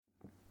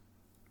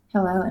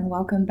Hello and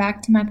welcome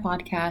back to my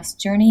podcast,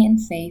 Journey in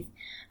Faith.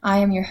 I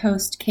am your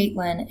host,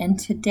 Caitlin, and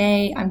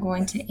today I'm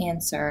going to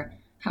answer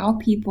how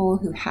people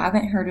who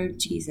haven't heard of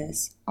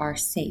Jesus are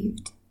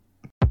saved.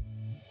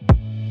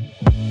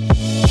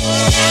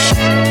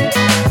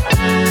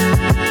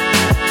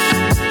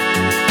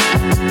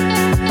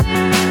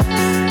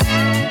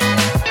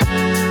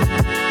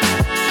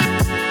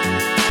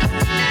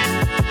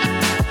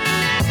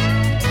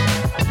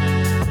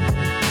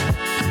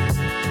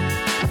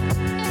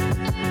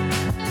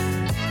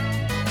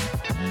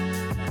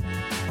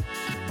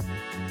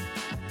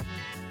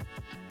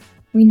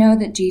 We know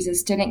that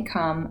Jesus didn't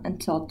come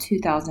until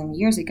 2,000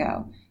 years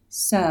ago.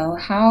 So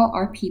how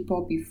are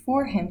people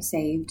before him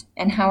saved,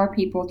 and how are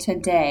people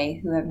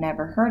today who have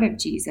never heard of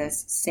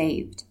Jesus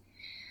saved?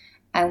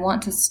 I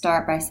want to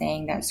start by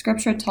saying that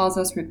Scripture tells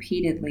us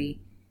repeatedly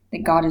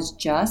that God is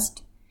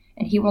just,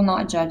 and he will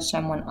not judge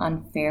someone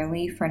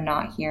unfairly for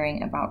not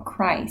hearing about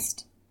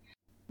Christ.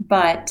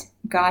 But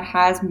God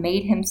has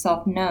made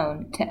himself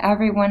known to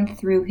everyone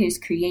through his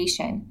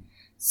creation.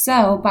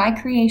 So by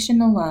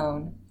creation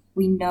alone,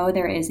 we know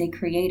there is a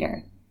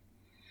creator.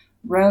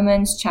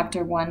 Romans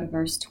chapter 1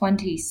 verse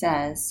 20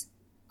 says,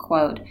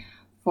 quote,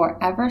 "For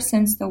ever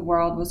since the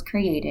world was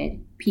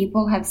created,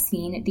 people have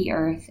seen the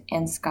earth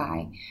and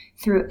sky.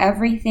 Through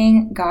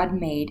everything God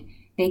made,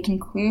 they can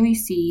clearly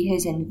see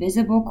his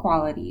invisible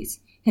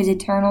qualities, his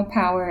eternal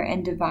power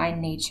and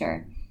divine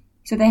nature.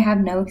 So they have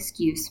no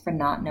excuse for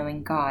not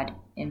knowing God."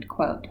 End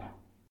quote.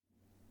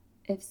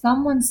 If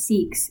someone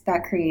seeks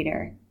that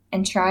creator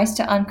and tries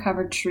to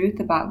uncover truth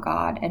about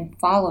God and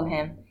follow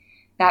him,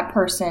 that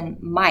person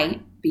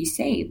might be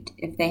saved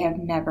if they have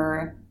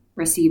never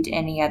received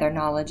any other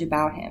knowledge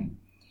about him.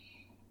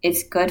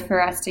 It's good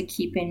for us to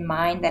keep in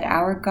mind that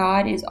our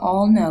God is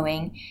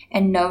all-knowing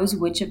and knows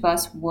which of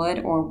us would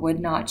or would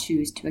not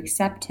choose to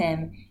accept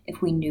him if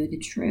we knew the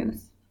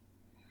truth.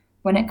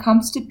 When it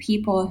comes to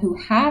people who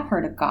have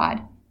heard of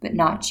God, but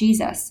not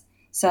Jesus,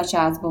 such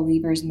as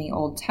believers in the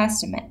Old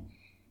Testament,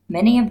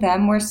 many of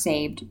them were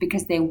saved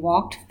because they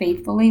walked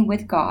faithfully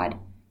with God,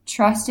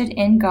 trusted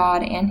in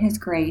God and his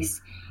grace,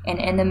 and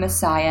in the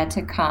Messiah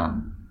to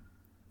come.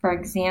 For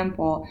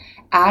example,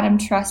 Adam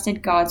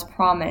trusted God's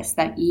promise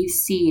that Eve's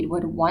seed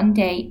would one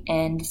day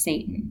end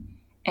Satan,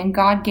 and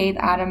God gave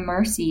Adam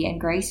mercy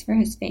and grace for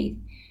his faith,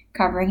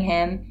 covering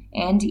him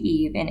and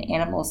Eve in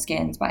animal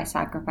skins by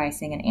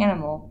sacrificing an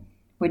animal,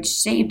 which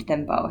saved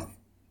them both.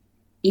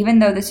 Even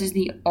though this is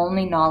the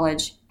only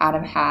knowledge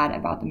Adam had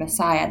about the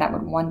Messiah that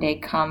would one day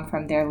come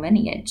from their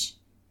lineage.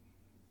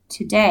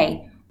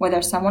 Today,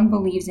 whether someone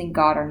believes in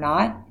God or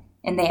not,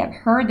 and they have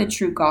heard the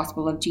true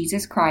gospel of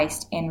Jesus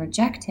Christ and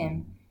reject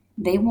him,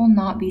 they will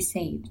not be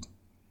saved.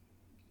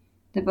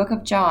 The book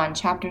of John,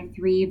 chapter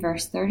 3,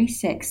 verse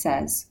 36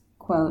 says,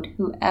 quote,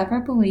 "Whoever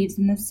believes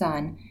in the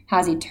Son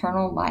has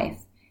eternal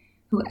life.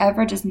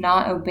 Whoever does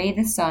not obey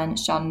the Son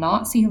shall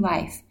not see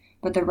life,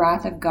 but the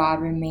wrath of God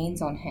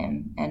remains on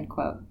him." End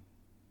quote.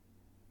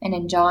 And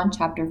in John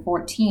chapter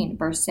 14,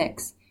 verse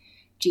 6,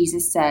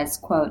 Jesus says,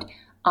 quote,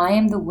 "I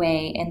am the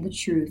way and the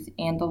truth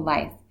and the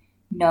life.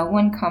 No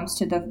one comes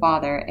to the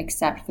Father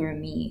except through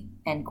me."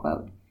 End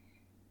quote.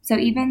 So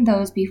even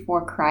those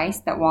before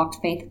Christ that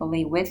walked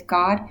faithfully with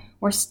God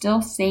were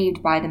still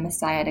saved by the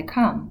Messiah to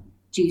come,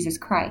 Jesus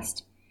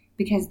Christ,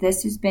 because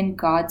this has been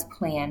God's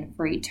plan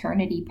for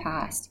eternity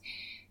past.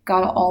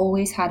 God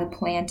always had a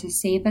plan to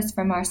save us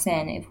from our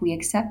sin if we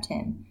accept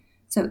him.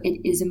 So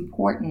it is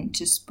important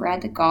to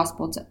spread the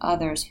gospel to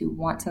others who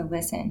want to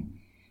listen.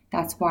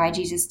 That's why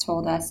Jesus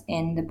told us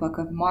in the book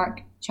of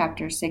Mark,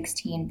 chapter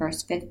 16,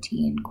 verse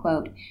 15,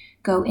 quote,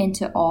 "Go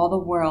into all the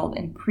world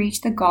and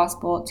preach the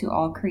gospel to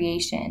all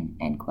creation,"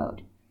 end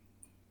quote.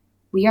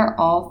 We are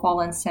all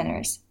fallen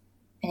sinners,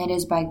 and it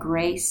is by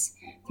grace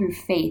through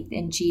faith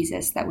in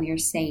Jesus that we are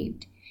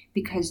saved,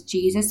 because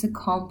Jesus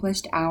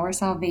accomplished our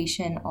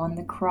salvation on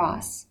the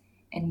cross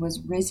and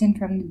was risen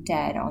from the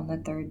dead on the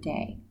third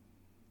day.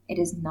 It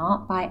is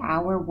not by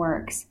our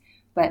works,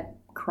 but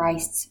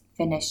Christ's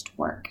finished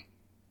work.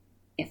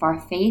 If our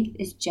faith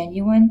is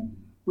genuine,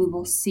 we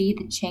will see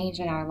the change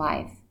in our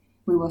life.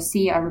 We will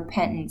see our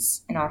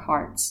repentance in our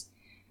hearts,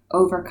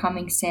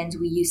 overcoming sins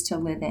we used to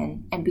live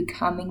in, and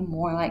becoming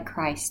more like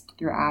Christ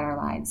throughout our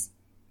lives.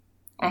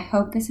 I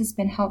hope this has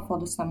been helpful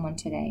to someone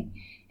today,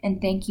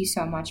 and thank you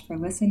so much for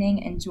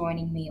listening and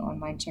joining me on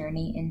my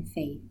journey in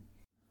faith.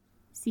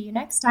 See you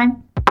next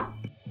time.